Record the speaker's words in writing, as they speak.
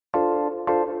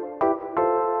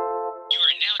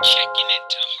checking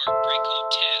into Heartbreak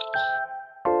Hotel.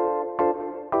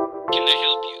 Can I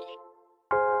help you?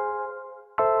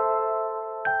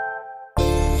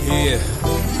 Yeah.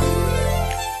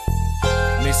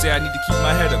 And they say I need to keep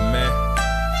my head up, man.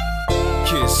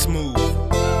 Kid Smoove.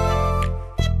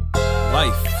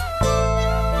 Life.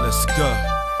 Let's go.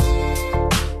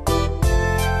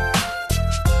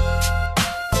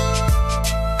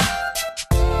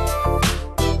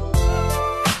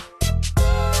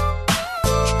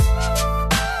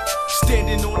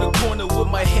 Standing on the corner with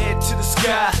my head to the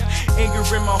sky, anger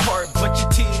in my heart, bunch of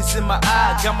tears in my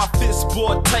eye. Got my fist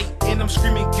balled tight and I'm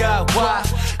screaming, God, why?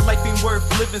 Life ain't worth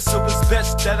living, so it's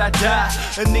best that I die.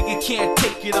 A nigga can't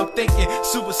take it, I'm thinking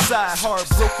suicide.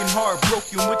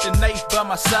 Heartbroken with the knife by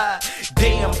my side.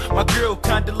 Damn, my girl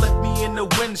kinda left me in the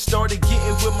wind. Started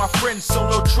getting with my friends, so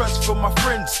no trust from my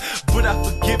friends. But I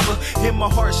forgive her, and my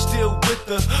heart's still with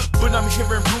her. But I'm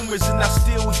hearing rumors and I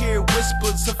still hear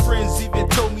whispers. Some friends even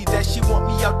told me that she want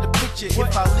me out the picture.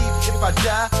 If I leave, if I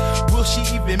die, will she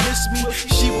even miss me?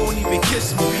 She won't even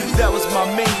kiss me. That was my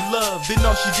main love, then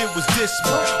all she did was diss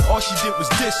me. All she did was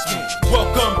diss me.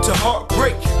 Welcome to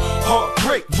Heartbreak.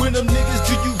 Heartbreak, when them niggas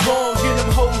do you wrong and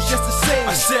them hoes just the same.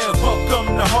 I said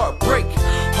welcome to Heartbreak.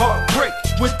 Heartbreak,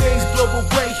 when things blow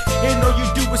away and all you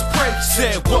do is pray.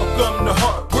 Said welcome to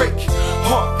Heartbreak.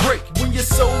 Heartbreak, when your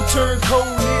soul turn cold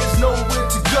and there's nowhere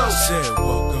to go. Said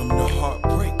welcome to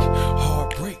Heartbreak.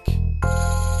 Heartbreak.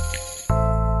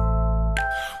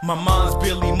 My mom's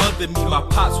barely mothered me, my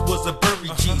pops was a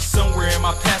buried G. Somewhere in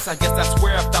my past, I guess that's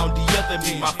where I found the other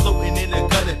me. My floating in a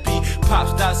gutter beat,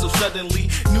 pops died so suddenly.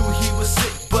 Knew he was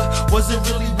sick, but wasn't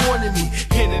really warning me.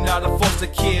 Handing out a foster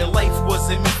care, life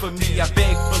wasn't meant for me. I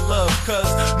begged for love, cause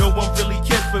no one really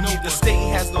cared for me. The state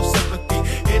has no sympathy,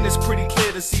 and it's pretty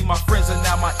clear to see my friends are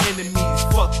now my enemies.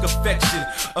 Fuck affection,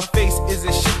 a face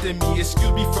isn't shit to me.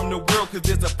 Excuse me from the world, cause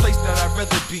there's a place that I'd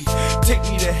rather be. Take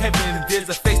me to heaven, there's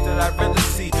a face that I'd rather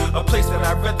see. A place that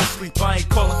I'd rather sleep, I ain't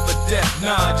calling for death,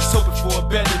 nah, just hoping for a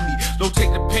better me. Don't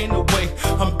take the pain away,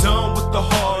 I'm done with the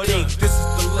heartache. This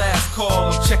is the last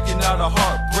call, I'm checking out a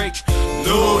heartbreak.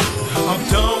 Lord, I'm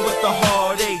done with the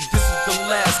heartache. This is the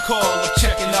last call, I'm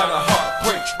checking out a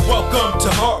heartbreak. Welcome to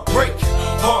Heartbreak.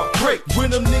 Heartbreak,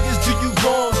 when them niggas do you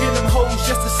wrong and them hoes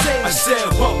just the same. I said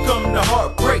welcome to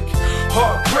Heartbreak.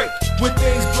 Heartbreak, when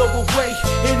things blow away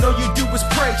and all you do is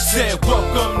pray. Said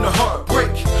welcome to Heartbreak.